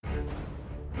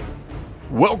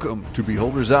Welcome to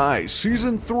Beholder's Eyes,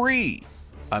 Season 3.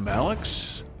 I'm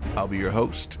Alex. I'll be your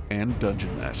host and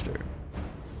Dungeon Master.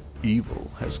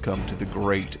 Evil has come to the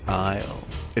Great Isle.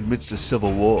 Amidst a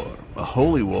civil war, a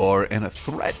holy war, and a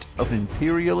threat of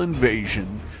imperial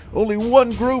invasion, only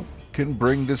one group can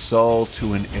bring this all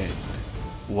to an end,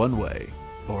 one way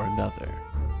or another.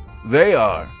 They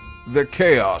are the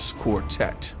Chaos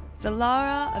Quartet.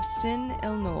 Zalara of Sin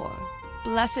Ilnor,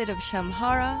 Blessed of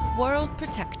Shamhara,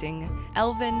 world-protecting,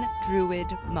 elven druid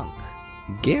monk.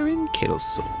 Garen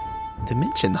Kelso,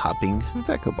 dimension-hopping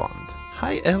vagabond,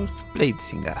 high elf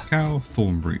bladesinger. Cal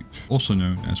Thornbreach, also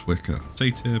known as Wicca,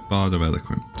 satyr bard of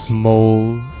eloquence.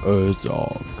 Mol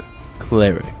Urzog,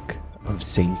 cleric of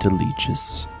Saint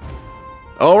Eligius.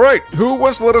 All right, who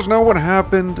wants to let us know what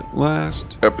happened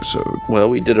last episode? Well,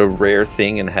 we did a rare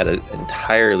thing and had an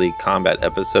entirely combat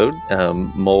episode.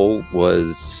 Mole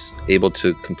was able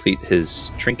to complete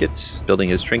his trinkets, building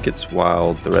his trinkets,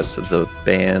 while the rest of the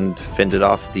band fended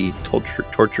off the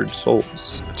tortured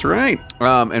souls. That's right.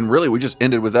 And really, we just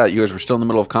ended with that. You guys were still in the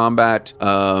middle of combat,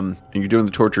 and you're doing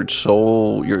the tortured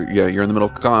soul. You're in the middle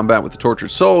of combat with the tortured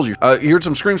souls. You heard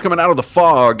some screams coming out of the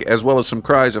fog, as well as some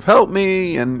cries of "Help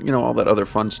me!" and all that other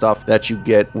fun stuff that you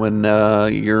get when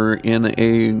you're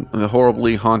in a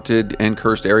horribly haunted and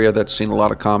cursed area that's seen a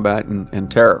lot of combat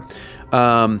and terror.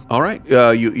 All right,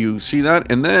 you see that,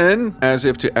 and then, as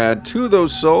if to add to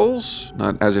those souls,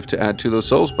 not as if to add to those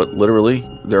souls, but literally,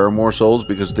 there are more souls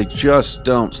because they just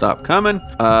don't stop coming.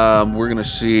 We're going to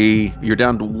see, you're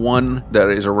down to one that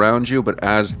is around you, but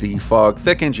as the fog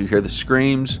thickens, you hear the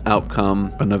screams, out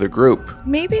come another group.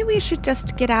 Maybe we should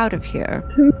just get out of here.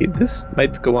 This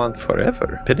might go on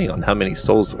forever, depending on how many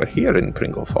souls were here in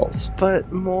Pringle Falls.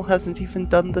 But Mole hasn't even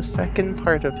done the second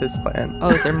part of his plan.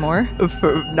 Oh, is there more?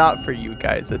 Not for you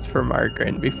guys, it's for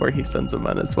Margaret before he sends him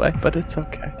on his way, but it's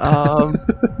okay.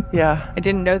 Yeah. I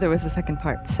didn't know there was a second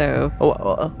part, so...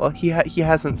 Well, he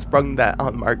hasn't sprung that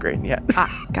on Margaret yet.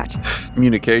 Ah, gotcha.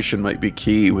 Communication might be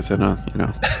key within a,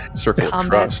 circle of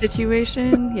Combat trust.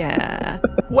 situation? Yeah.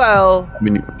 Well, I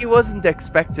mean, he wasn't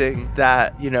expecting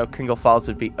that, Kringle Falls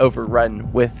would be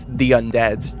overrun with the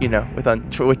undead,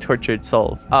 with tortured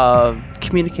souls.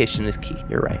 Communication is key.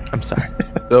 You're right. I'm sorry.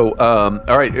 so,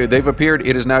 all right, they've appeared.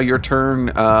 It is now your turn,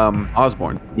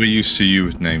 Osborne. We're used to you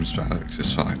with names, but Alex,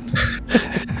 it's fine.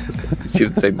 You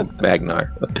would say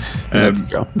Magnar. Let's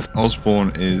go.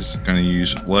 Osborne is going to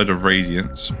use Word of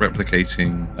Radiance,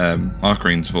 replicating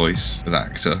Margarine's voice with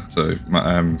actor. So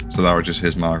Zalara just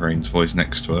hears Margarine's voice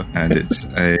next to her, and it's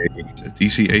a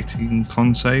DC 18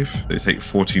 con save. They take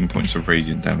 14 points of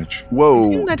radiant damage.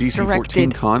 Whoa, that's DC 14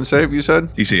 directed- con save, you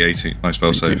said? DC 18, my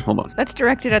spell save. Hold on. That's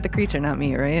directed at the creature, not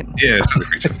me, right? Yeah, it's the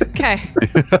creature. Okay.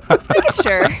 Making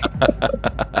sure.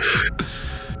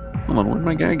 Hold on, where'd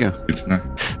my guy go? Good to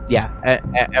know. Yeah,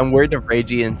 and Word of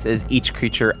Radiance is each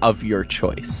creature of your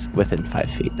choice within 5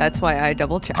 feet. That's why I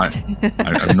double-checked.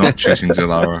 I'm not choosing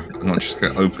Zalara. I'm not just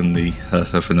going to openly hurt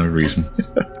her for no reason.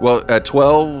 Well, at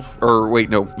 12, or wait,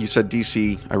 no, you said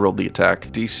DC. I rolled the attack.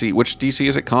 DC, which DC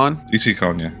is it, con? DC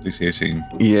con, yeah. DC 18.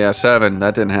 Yeah, 7.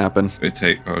 That didn't happen.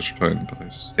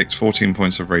 Takes 14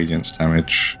 points of radiance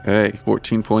damage. Okay,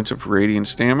 14 points of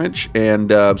radiance damage.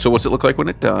 And so what's it look like when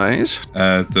it dies?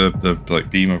 The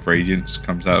beam of radiance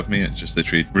comes out of me and just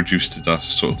literally reduced to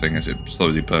dust sort of thing as it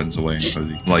slowly burns away into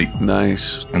the light.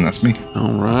 Nice. And that's me.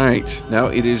 All right. Now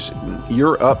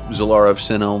you're up, Zalara of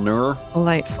Sin Ilnur.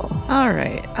 Delightful. All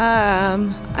right.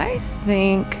 I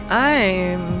think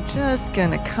I'm just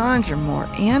gonna conjure more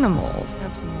animals.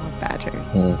 Have some more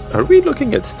badgers. Are we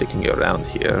looking at sticking around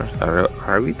here?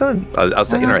 Are we done? I'll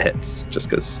say in our heads, just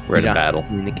because we're in a battle.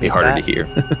 Be harder to hear.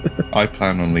 I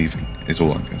plan on leaving, is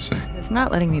all I'm going to say. It's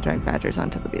not letting me drag badgers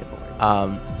onto the vehicle.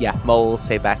 Yeah, Mole will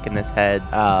say back in his head,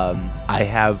 I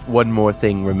have one more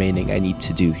thing remaining I need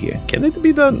to do here. Can it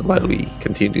be done while we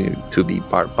continue to be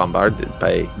bombarded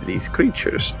by these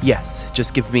creatures? Yes,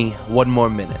 just give me one more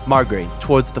minute. Margaret,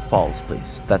 towards the falls,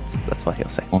 please. That's what he'll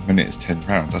say. 1 minute is 10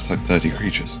 rounds. That's like 30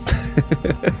 creatures.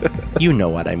 You know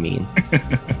what I mean.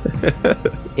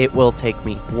 It will take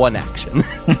me one action.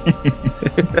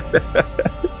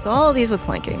 So all of these with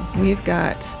flanking. We've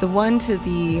got the one to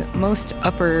the most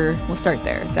upper, we'll start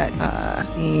there, that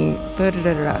the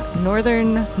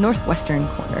northwestern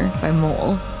corner by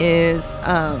Mole is,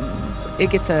 it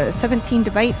gets a 17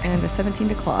 to bite and a 17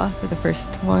 to claw for the first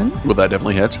one. Well, that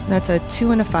definitely hits. That's a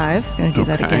 2 and a 5. Gonna do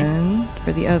that Okay. again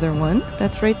for the other one.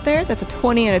 That's right there. That's a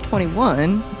 20 and a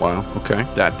 21. Wow, okay.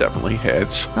 That definitely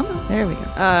hits. Oh, there we go.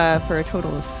 For a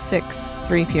total of 6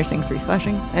 3 piercing, 3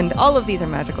 slashing. And all of these are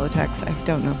magical attacks. I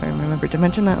don't know if I remembered to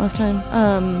mention that last time.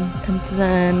 And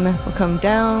then we'll come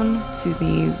down to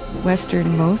the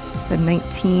westernmost, a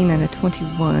 19 and a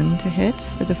 21 to hit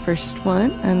for the first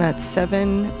one. And that's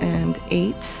 7 and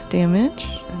 8 damage.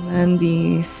 And then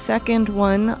the second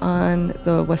one on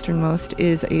the westernmost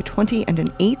is a 20 and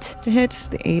an 8 to hit.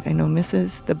 The 8 I know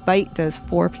misses. The bite does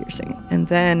 4 piercing. And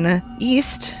then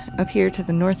east, up here to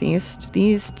the northeast,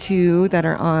 these two that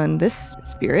are on this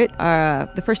spirit,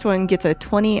 the first one gets a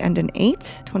 20 and an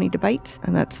 8, 20 to bite,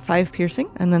 and that's 5 piercing.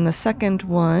 And then the second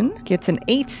one gets an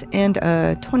 8 and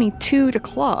a 22 to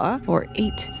claw for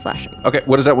 8 slashing. Okay,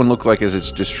 what does that one look like as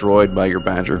it's destroyed by your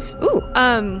badger? Ooh,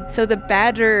 so the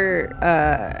badger,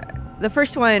 the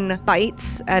first one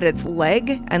bites at its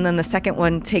leg, and then the second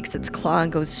one takes its claw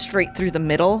and goes straight through the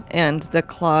middle, and the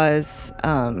claws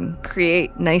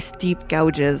create nice deep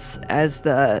gouges as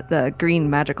the green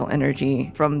magical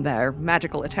energy from their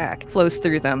magical attack flows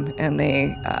through them, and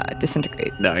they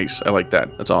disintegrate. Nice. I like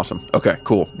that. That's awesome. Okay,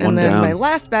 cool. And One then down. my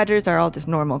last badgers are all just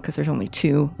normal because there's only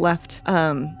 2 left.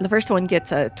 The first one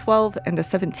gets a 12 and a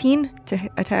 17 to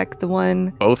attack the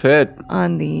one Both hit.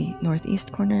 on the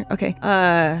northeast corner. Okay.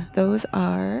 Those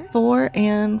are 4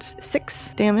 and 6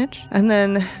 damage. And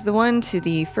then the one to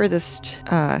the furthest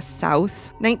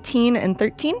south, 19 and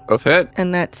 13. Both hit.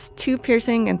 And that's 2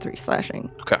 piercing and 3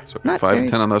 slashing. Okay, so Not 5 very- and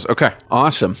 10 on those. Okay,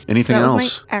 awesome. Anything That was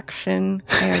else? my action.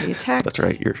 I already attacked. That's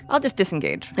right. You're I'll just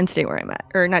disengage and stay where I'm at.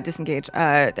 Or not disengage,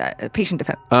 patient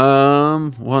defense.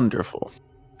 wonderful.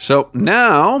 So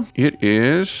now it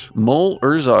is Mole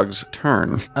Urzog's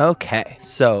turn. Okay,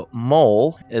 so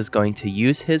Mole is going to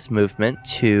use his movement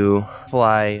to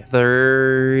fly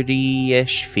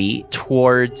 30-ish feet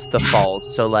towards the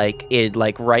falls. So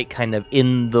right kind of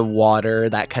in the water,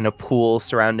 that kind of pool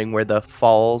surrounding where the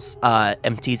falls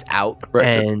empties out. Right.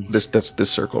 And That's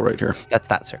this circle right here. that's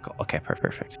that circle. Okay,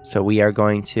 perfect. So we are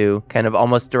going to kind of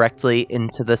almost directly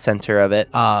into the center of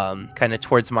it, kind of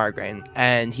towards Margraine.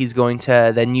 And he's going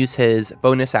to then use his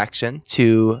bonus action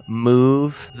to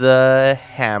move the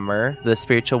hammer, the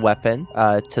spiritual weapon,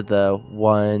 to the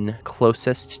one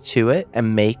closest to it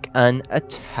and make an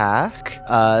attack.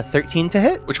 13 to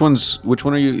hit. Which one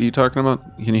are you talking about?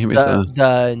 Can you hit me with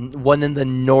The one in the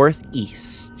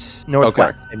northwest,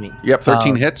 I mean. Yep,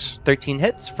 13 hits. 13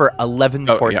 hits for 11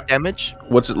 Oh, force yeah. damage.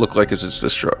 What's it look like as it's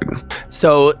destroyed?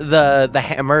 So the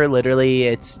hammer, literally,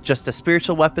 it's just a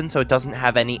spiritual weapon, so it doesn't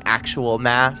have any actual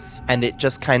mass, and it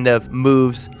just kind of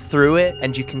moves through it,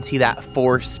 and you can see that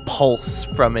force pulse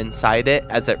from inside it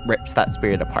as it rips that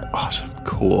spirit apart. Awesome.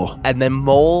 Cool. And then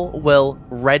Mole will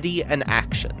ready an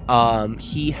action.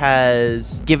 He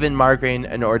has given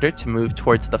Margraine an order to move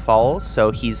towards the falls, so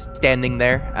he's standing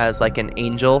there as like an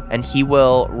angel, and he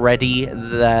will ready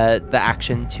the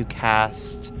action to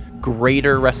cast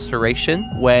Greater Restoration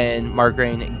when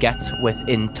Margraine gets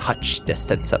within touch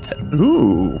distance of him.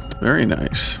 Ooh, very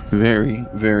nice. Very,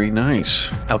 very nice.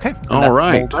 Okay. and All that's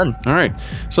right. Mole done. All right.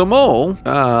 So Mole,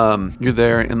 you're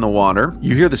there in the water.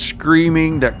 You hear the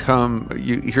screaming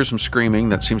you hear some screaming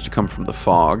that seems to come from the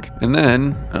fog. And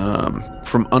then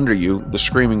from under you, the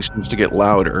screaming seems to get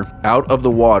louder. Out of the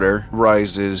water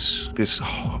rises this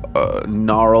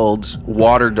gnarled,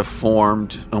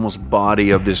 water-deformed, almost body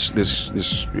of this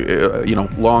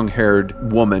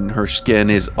long-haired woman. Her skin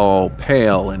is all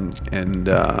pale and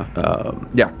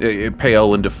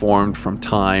pale and deformed from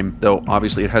time, though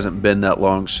obviously it hasn't been that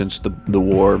long since the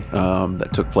war that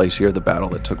took place here, the battle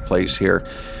that took place here.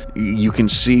 You can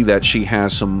see that she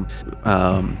has some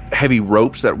heavy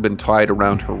ropes that have been tied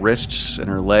around her wrists and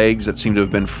her legs that seem to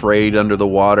have been frayed under the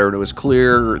water. And it was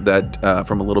clear that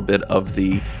from a little bit of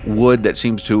the wood that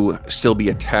seems to still be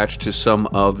attached to some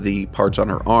of the parts on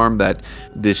her arm, that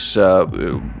this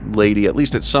lady, at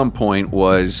least at some point,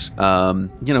 was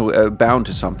bound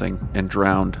to something and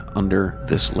drowned under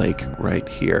this lake right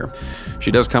here.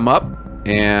 She does come up,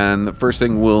 and the first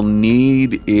thing we'll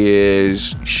need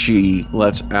is she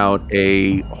lets out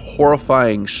a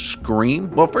horrifying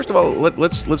scream. Well, first of all,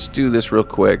 let's do this real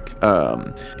quick.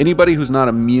 Anybody who's not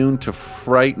immune to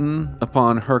frighten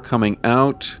upon her coming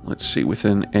out, let's see,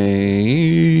 within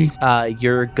a...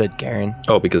 You're good, Garen.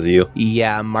 Oh, because of you.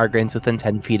 Yeah, Margraine's within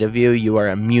 10 feet of you. You are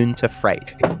immune to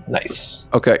fright. Nice.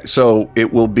 Okay, so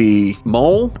it will be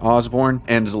Mole, Osborne,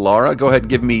 and Zalara. Go ahead and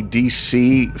give me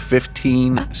DC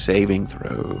 15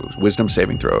 wisdom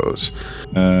saving throws.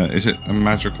 Is it a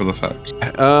magical effect?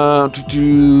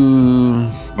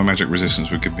 My magic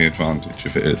resistance would give me advantage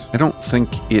if it is. I don't think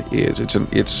it is. It's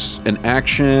an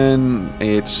action.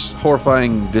 It's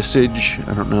horrifying visage.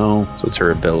 I don't know. So it's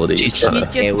her ability. She's Kinda-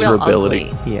 just- It's just It's real her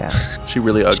ability. ugly. Yeah. She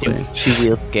really ugly. She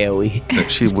real scaly.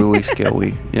 She really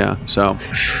scary. Yeah. So,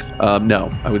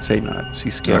 no, I would say not.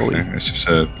 She's scary. Okay, it's just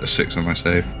a 6 on my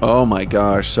save. Oh my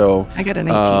gosh. So, I got an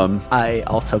 18. I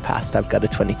also passed. I've got a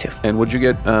 22. and would you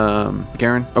get,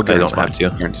 Garen? Oh, Garen's don't have fine. to.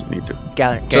 Garen doesn't need to.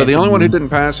 Garen's So the only one who a- didn't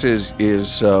pass is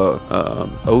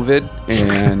Ovid,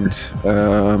 and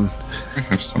I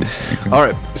have something. all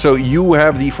right. So you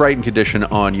have the frightened condition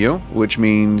on you, which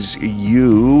means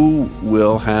you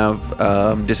will have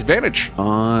disadvantage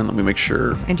on. Let me make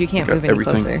sure. And you can't got move any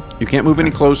everything. closer. You can't move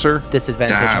any closer.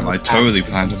 disadvantage. Damn, on I the totally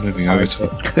action. planned on moving over to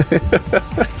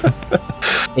it.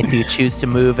 If you choose to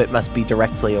move, it must be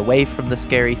directly away from the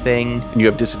scary thing. And you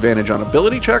have disadvantage on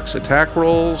ability checks, attack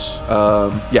rolls.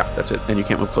 Yeah, that's it. And you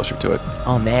can't move closer to it.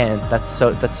 Oh man, that's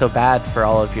so bad for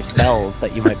all of your spells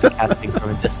that you might be casting from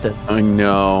a distance. I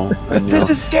know. I know. This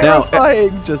is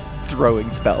terrifying. Just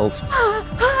throwing spells.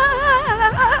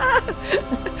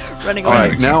 Running All away.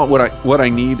 right, now what I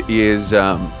need is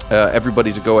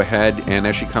everybody to go ahead, and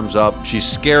as she comes up, she's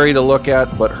scary to look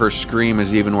at, but her scream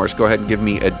is even worse. Go ahead and give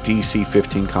me a DC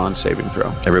 15 con saving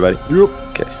throw. Everybody. Yep.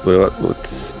 Okay.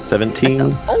 What's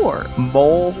 17? 4.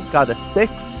 Mole got a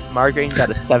 6. Margarine got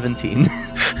a 17.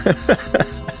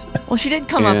 Well, she did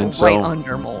come And up so- right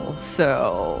under Mole,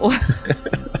 so.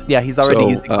 Yeah, he's already So,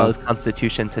 using all his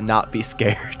constitution to not be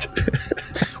scared.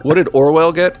 What did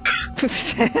Orwell get?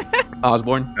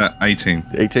 Osborne? 18.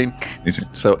 18. 18.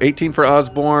 So 18 for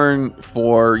Osborne.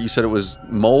 For you said it was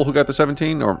Mole who got the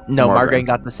 17, or No, Margaret? Margarine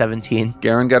got the 17.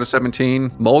 Garen got a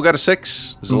 17. Mole got a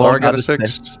 6. Mole Zalara got a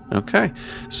 6. Okay.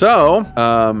 So,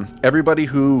 everybody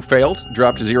who failed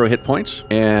dropped to 0 hit points,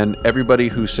 and everybody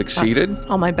who succeeded.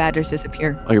 All my badgers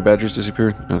disappear. Oh, your badgers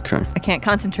disappeared? Okay. I can't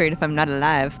concentrate if I'm not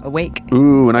alive, awake.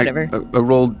 Ooh, and Whatever. I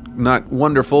rolled not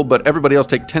wonderful, but everybody else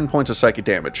take 10 points of psychic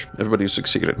damage. Everybody who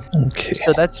succeeded. Okay.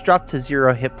 So that's dropped to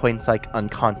 0 hit points, like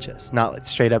unconscious, not like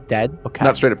straight up dead. Okay.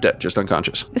 Not straight up dead, just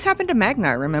unconscious. This happened to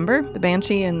Magnar, remember? The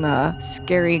Banshee and the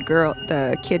scary girl,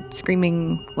 the kid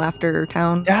screaming laughter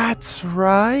town. That's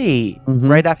right. Mhm.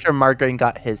 Right after Margarine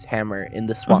got his hammer in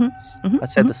the swamps. mhm,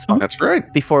 Outside the mhm, swamps. That's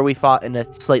right. Before we fought in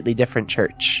a slightly different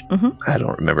church. I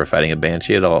don't remember fighting a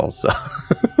banshee at all. So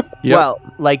Yep. Well,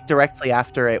 like directly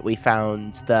after it, we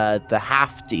found the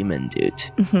half demon dude.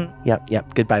 Mhm.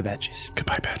 Yep. Goodbye, badges.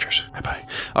 Goodbye, badgers. Bye-bye.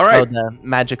 All right. Oh, the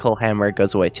magical hammer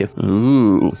goes away too.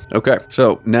 Ooh. Okay.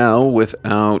 So now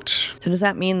without. So does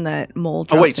that mean that Mole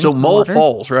Oh wait. drops So into the Mole water?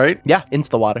 falls, right? Yeah, into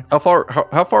the water. How far?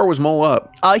 How far was Mole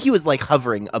up? He was like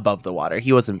hovering above the water.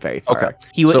 He wasn't very far. Okay.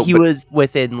 He So, he but- was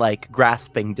within like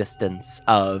grasping distance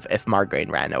of if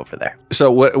Margarine ran over there.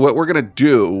 So what we're gonna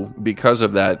do because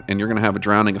of that, and you're gonna have a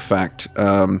drowning effect.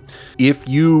 If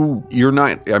you're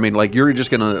not, I mean, like you're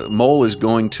just gonna Mole is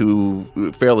going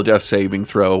to fail the death saving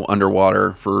throw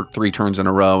underwater for 3 turns in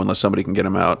a row unless somebody can get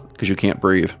him out because you can't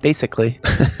breathe. Basically.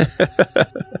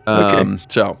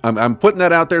 So I'm putting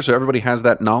that out there so everybody has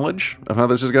that knowledge of how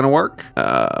this is going to work.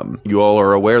 You all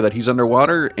are aware that he's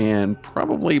underwater and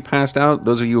probably passed out.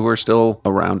 Those of you who are still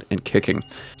around and kicking.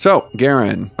 So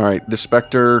Garen, all right, this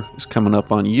Spectre is coming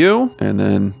up on you, and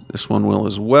then this one will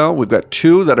as well. We've got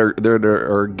 2 that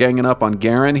are ganging up on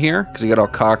Garen here because he got all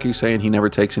cocky saying he never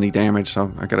takes any damage.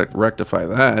 So I got to rectify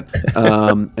that.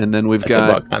 And then we've that's got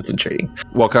about concentrating.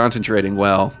 while concentrating.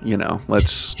 Well, you know,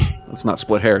 let's not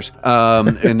split hairs.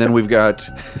 And then we've got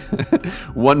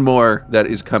one more that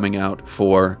is coming out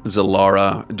for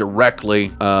Zalara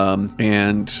directly.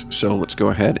 And so let's go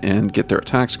ahead and get their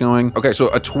attacks going. Okay,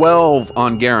 so a 12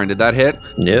 on Garen. Did that hit?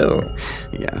 No,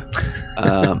 Yeah.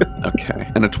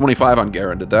 Okay. And a 25 on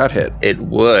Garen. Did that hit? it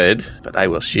would, but I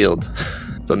will shield.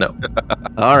 So no.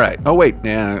 All right. Oh, wait.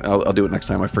 Yeah, I'll do it next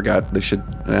time. I forgot. They should.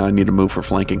 I need to move for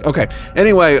flanking. Okay.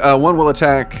 Anyway, one will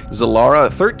attack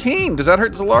Zalara. 13. Does that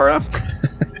hurt Zalara?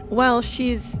 Well,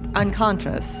 she's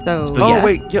unconscious, so. So Oh, yeah.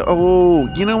 wait. Yeah.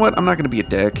 Oh, you know what? I'm not going to be a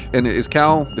dick. And is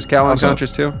Cal Cal's up.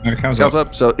 unconscious too? No, Cal's Cal's up.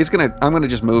 up. So I'm going to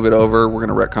just move it over. We're going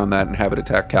to retcon that and have it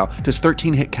attack Cal. Does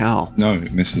 13 hit Cal? No,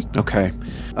 it misses. Okay.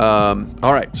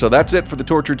 All right. So that's it for the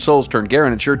Tortured Souls turn.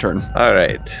 Garen, it's your turn. All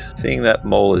right. Seeing that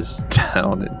Mole is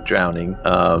down and drowning,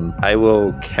 I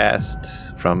will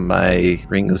cast from my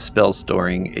Ring of Spell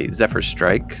Storing a Zephyr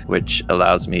Strike, which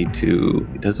allows me to.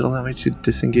 Does it allow me to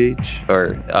disengage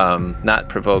or not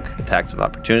provoke attacks of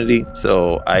opportunity?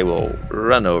 So I will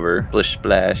run over, splish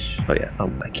splash. Oh yeah.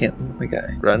 I can't move my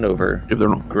guy. Run over, If they're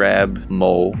not. grab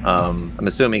Mole. I'm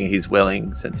assuming he's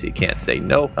willing since he can't say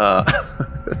no.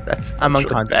 I'm really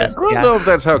unconscious. bad. I don't Yeah. know if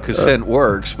that's how consent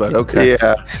works, but okay.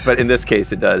 Yeah, but in this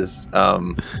case, it does.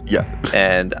 Yeah.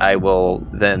 And I will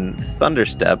then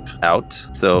Thunderstep out.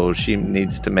 So she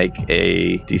needs to make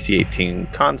a DC 18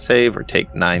 con save or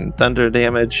take 9 thunder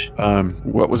damage.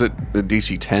 What was it? The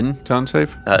DC 10 con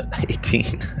save?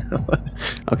 18.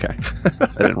 Okay,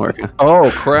 that didn't work. Oh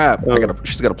crap!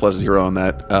 She's got a +0 on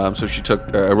that. So she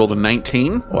took. I rolled a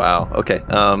 19. Wow. Okay.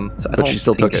 So I But don't she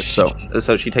still think took it, so.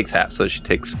 So she takes half. So she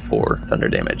takes 4 thunder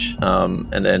damage.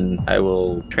 And then I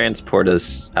will transport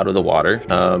us out of the water.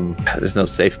 There's no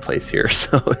safe place here,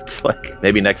 so it's like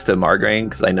maybe next to Margraine,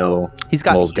 because I know He's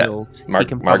got Mole's got- healed. He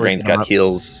can probably Margraine's get him got up.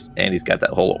 heals, and he's got that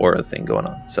whole aura thing going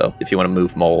on. So if you want to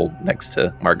move Mole next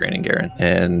to Margraine and Garen,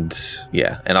 and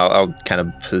yeah, and I'll kind of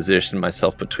position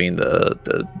myself between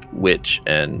the witch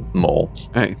and Mole.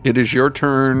 Hey, it is your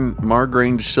turn,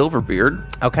 Margraine Silverbeard.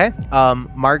 Okay.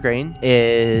 Margraine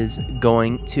is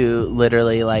going to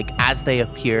literally, like, as they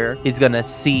appear, he's gonna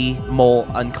see Mole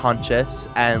unconscious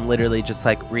and literally just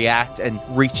like react and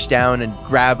reach down and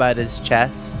grab at his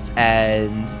chest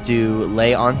and do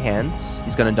lay on hands.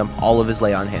 He's gonna dump all of his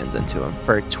lay on hands into him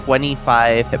for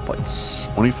 25 hit points.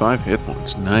 25 hit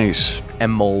points. Nice.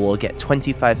 And Mole will get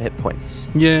 25 hit points.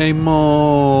 Yay,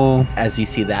 Mole. As you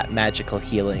see that magical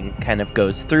healing kind of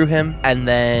goes through him. And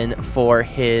then for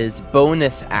his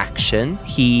bonus action,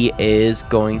 he is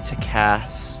going to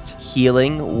cast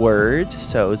Healing Word.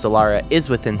 So Zalara is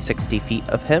within 60 feet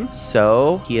of him.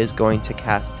 So he is going to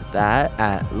cast that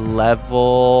at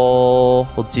level...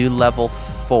 We'll do level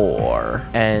 4.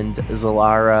 And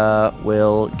Zalara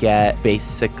will get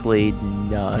basically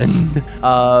none.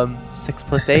 6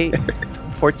 plus 8...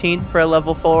 14 for a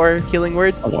level 4 healing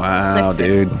word. Wow,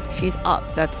 Listen. dude. She's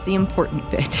up. That's the important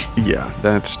bit. Yeah,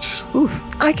 that's.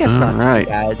 I guess All not right. too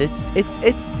bad. It's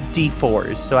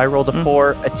D4s. So I rolled a Mm.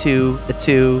 4, a 2, a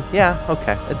 2. Yeah,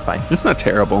 okay, it's fine. It's not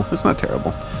terrible. It's not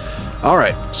terrible. All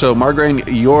right, so Margraine,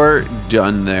 you're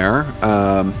done there.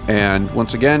 And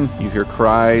once again, you hear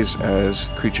cries as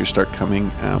creatures start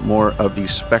coming. More of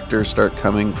these specters start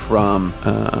coming from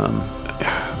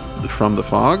the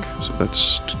fog. So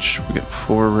that's, we got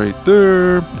 4 right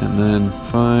there, and then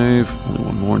 5. Only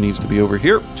one more needs to be over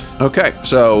here. Okay,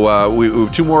 so we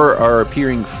 2 more are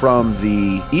appearing from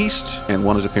the east, and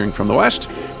 1 is appearing from the west.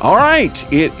 All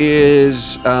right, it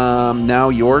is now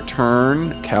your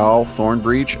turn, Cal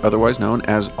Thornbreach, otherwise known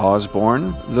as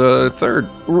Osborne the Third.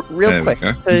 Real There we quick, go.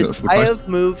 You got could the full I price? have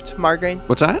moved Margraine?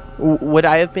 What's that? Would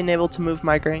I have been able to move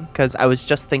Margraine? Because I was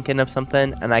just thinking of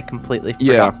something and I completely forgot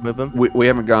Yeah. to move him. We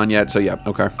haven't gone yet, so yeah,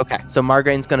 okay. Okay, so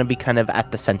Margraine's going to be kind of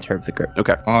at the center of the group.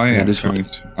 Okay. I'm is fine.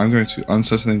 going to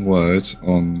unsettling words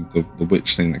on the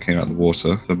witch thing that came out of the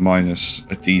water. So minus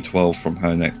a D12 from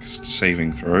her next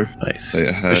saving throw. Nice. So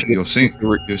your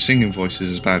singing voice is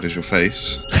as bad as your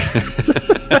face.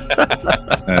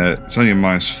 It's only a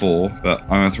 -4, but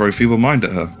I'm going to throw Feeble Mind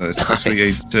at her. It's actually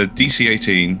Nice. a DC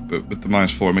 18, but with the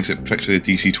 -4, it makes it effectively a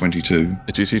DC 22.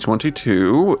 It's DC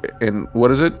 22, and what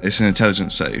is it? It's an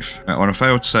intelligence save. On a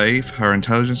failed save, her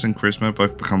intelligence and charisma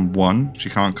both become 1. She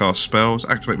can't cast spells,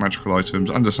 activate magical items,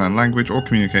 understand language, or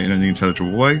communicate in any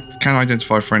intelligible way. Can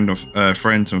identify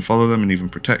friends and follow them and even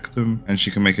protect them. And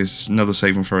she can make another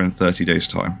saving throw in 30 days'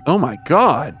 time. Oh my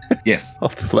god. Yes. Well,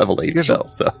 it's a level 8 Guess- spell,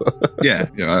 so. Yeah,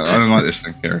 I don't like this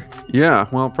thing, Gary. Yeah,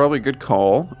 well, probably a good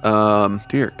call.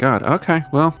 Dear God. Okay,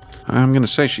 well, I'm going to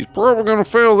say she's probably going to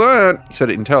fail that. You said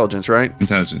intelligence, right?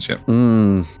 Intelligence, yeah.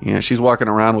 Yeah, she's walking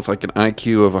around with like an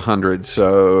IQ of 100,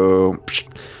 so...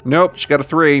 Nope, she got a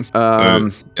 3.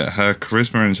 Yeah, her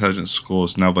charisma and intelligence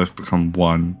scores now both become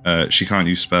 1. She can't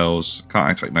use spells, can't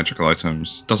activate magical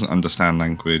items, doesn't understand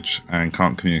language, and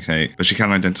can't communicate. But she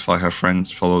can identify her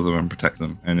friends, follow them, and protect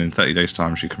them. And in 30 days'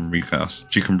 time, she can recast.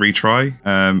 She can retry,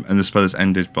 and the spell is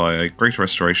ended by a greater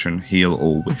restoration, heal,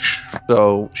 or wish.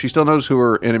 So she still knows who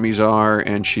her enemies are,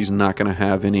 and she's not going to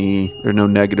have any... There are no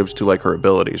negatives to like her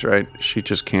abilities, right? She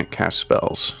just can't cast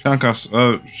spells. Can't cast.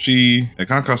 She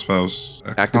can't cast spells.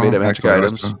 Activate Can't magic activate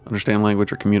items, understand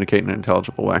language, or communicate in an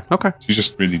intelligible way. Okay. She's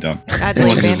just really dumb. Add Well,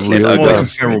 like she's advantage. really More like a dumb.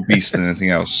 feral beast than anything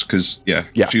else, because Yeah.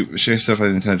 she has to have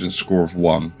an intelligence score of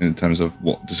 1 in terms of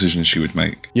what decisions she would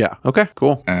make. Yeah. Okay.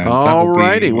 Cool. And that will be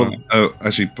Alrighty. Well, oh,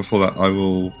 actually, before that, I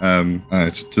will.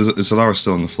 It's Zalara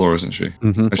still on the floor, isn't she?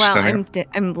 mhm. Is she Well, standing up?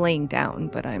 I'm laying down,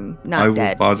 but I'm I not will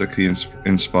dead. bardically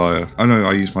inspire. Oh no,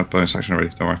 I used my bonus action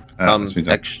already. Don't worry. That's been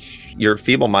done. Your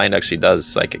Feeble Mind actually does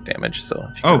psychic damage, so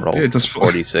if you Oh, can roll yeah, it does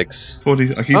 46.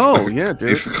 40. I keep. Oh, I yeah,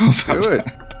 dude. forgot about Do it.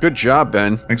 that. Good job,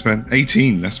 Ben. Thanks, Ben.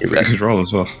 18. That's a pretty good roll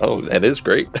as well. Oh, that is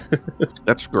great.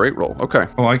 That's a great roll. Okay.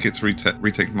 Oh, I get to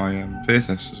retake my fear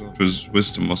test as well, which was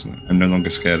wisdom, wasn't it? I'm no longer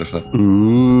scared of her.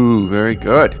 Ooh, very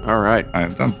good. All right. I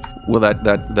am done. Well,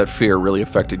 that fear really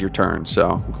affected your turn,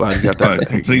 so I'm glad you got that. Well, it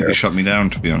completely shut me down,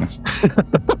 to be honest.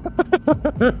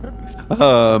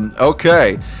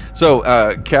 Okay. So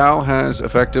Cal has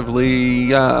effectively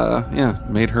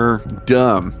made her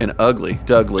dumb and ugly.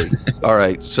 Dugly. All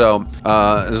right. So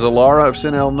Zalara of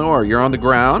Sin El Nor, you're on the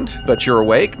ground, but you're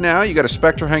awake now. You got a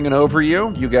specter hanging over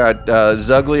you. You got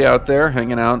Zugly out there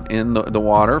hanging out in the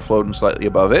water, floating slightly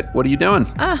above it. What are you doing?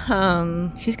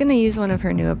 She's gonna use one of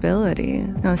her new abilities.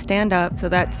 Now stand up, so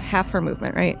that's half her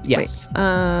movement, right? Yes.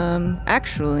 Wait.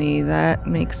 Actually, that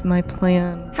makes my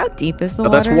plan. How deep is the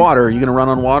water? That's water. Are you going to run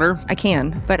on water? I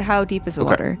can, but how deep is the Okay.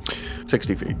 water?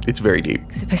 60 feet. It's very deep.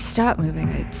 'Cause if I stop moving,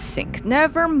 I'd sink.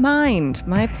 Never mind.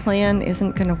 My plan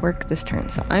isn't going to work this turn,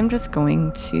 so I'm just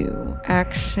going to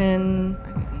action.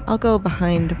 I'll go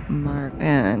behind Mark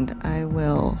and I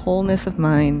will wholeness of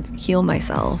mind, heal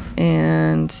myself,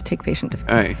 and take patient defense.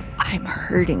 Hey. I'm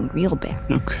hurting real bad.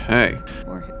 Okay.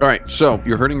 All right. So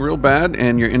you're hurting real bad,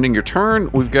 and you're ending your turn.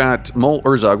 We've got Mole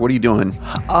Urzog. What are you doing?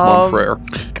 Monfrere.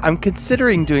 I'm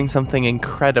considering doing something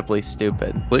incredibly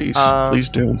stupid. Please. Please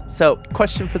do. So,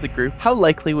 question for the group. How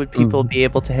likely would people be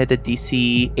able to hit a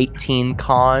DC 18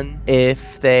 con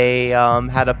if they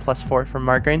had a +4 from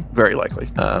Margarine? Very likely.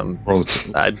 Roll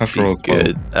I'd have to be roll 12.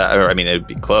 good. Or, I mean, it'd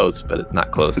be close, but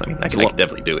not close. I mean, I can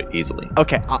definitely do it easily.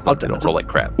 Okay, I'll I don't roll like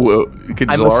crap. Well, I'm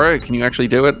Zalara, can you actually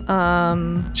do it?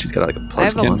 She's got like a I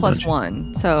plus have a one.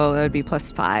 +1, so that would be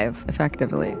 +5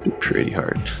 effectively. Pretty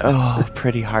hard. Oh,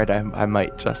 pretty hard. I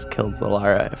might just kill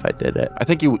Zalara if I did it. I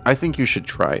think you should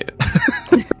try it.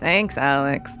 Thanks,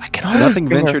 Alex. I can always Nothing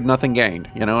bring her- ventured, nothing gained.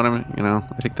 You know what I mean? I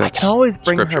think I that's can always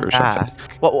bring her scripture or something.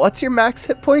 back. What's your max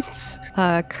hit points?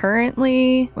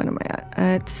 Currently, what am I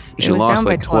at? It She was lost down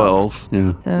by like 12.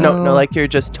 Yeah. So No, like your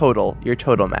total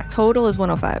max. total is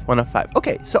 105. 105.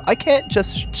 Okay, so I can't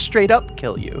just straight up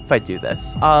kill you if I do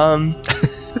this.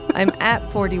 I'm at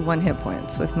 41 hit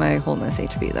points with my wholeness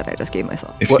HP that I just gave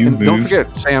myself. If Well, you and move, don't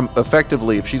forget, Sam,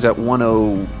 effectively, if she's at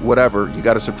 10 whatever, you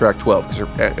got to subtract 12 because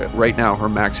right now her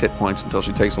max hit points until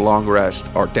she takes a long rest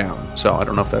are down. So I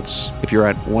don't know if you're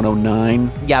at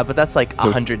 109. Yeah, but that's like So-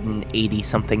 180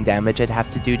 something damage I'd have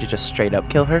to do to just straight up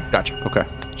kill her. Gotcha. Okay.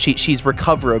 She's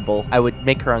recoverable. I would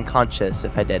make her unconscious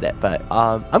if I did it, but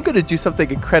I'm gonna do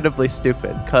something incredibly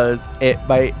stupid because it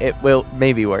will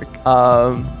maybe work.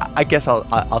 I guess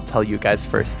I'll tell you guys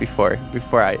first before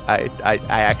I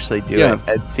actually do Yeah. it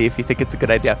and see if you think it's a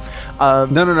good idea.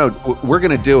 No. We're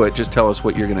going to do it. Just tell us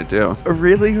what you're going to do.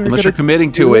 Really? We're Unless you're gonna committing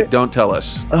do to it, don't tell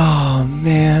us. Oh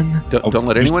man. Don't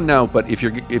let anyone know. But if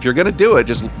you're going to do it,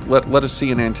 just let us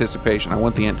see an anticipation. I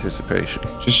want the anticipation.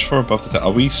 just for above the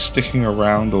are we sticking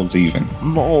around or leaving?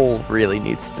 Mole really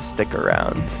needs to stick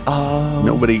around.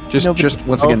 Nobody just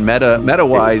once else again meta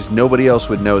wise, nobody else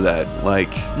would know that.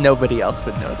 Like Nobody else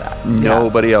would know that.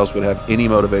 nobody else would have any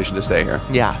motivation to stay here.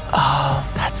 Yeah. Oh,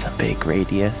 that's a big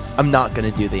radius. I'm not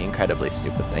gonna do the incredibly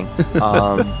stupid thing.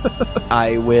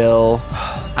 I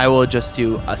will just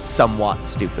do a somewhat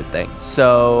stupid thing.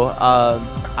 So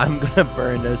I'm gonna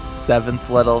burn a 7th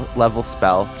level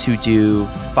spell to do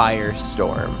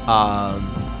Firestorm.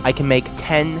 I can make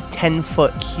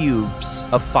 10-foot cubes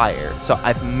of fire. So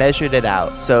I've measured it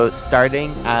out. So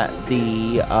starting at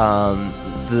the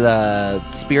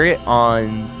spirit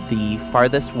on the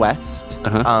farthest west,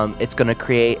 it's going to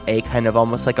create a kind of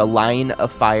almost like a line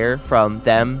of fire from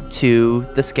them to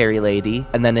the scary lady,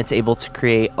 and then it's able to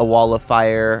create a wall of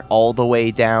fire all the way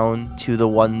down to the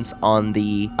ones on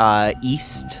the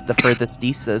east, the furthest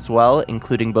east as well,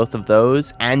 including both of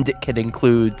those, and it can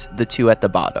include the two at the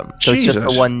bottom. So it's just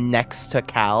Jesus. the one next to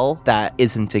Cal that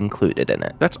isn't included in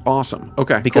it That's awesome.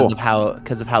 Okay, because cool.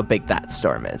 of how big that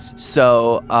storm is.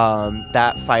 So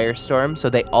that firestorm, so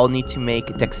they all need to make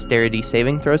dexterity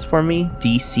saving throws for me,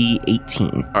 DC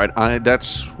 18. All right,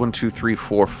 that's 1, 2, 3,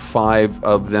 4, 5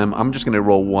 of them. I'm just going to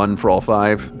roll 1 for all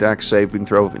 5. Dex saving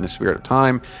throw in the spirit of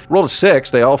time. Roll a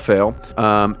 6. They all fail.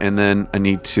 And then I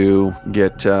need to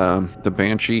get the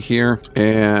Banshee here.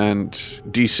 And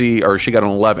DC, or she got an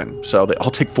 11. So they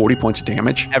all take 40 points of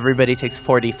damage. Everybody takes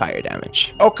 40 fire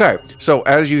damage. Okay, so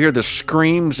as you hear the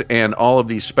screams and all of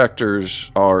these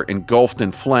specters are engulfed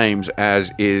in flames,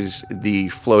 as is the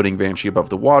floating Banshee above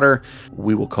the water,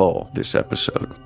 we will call this episode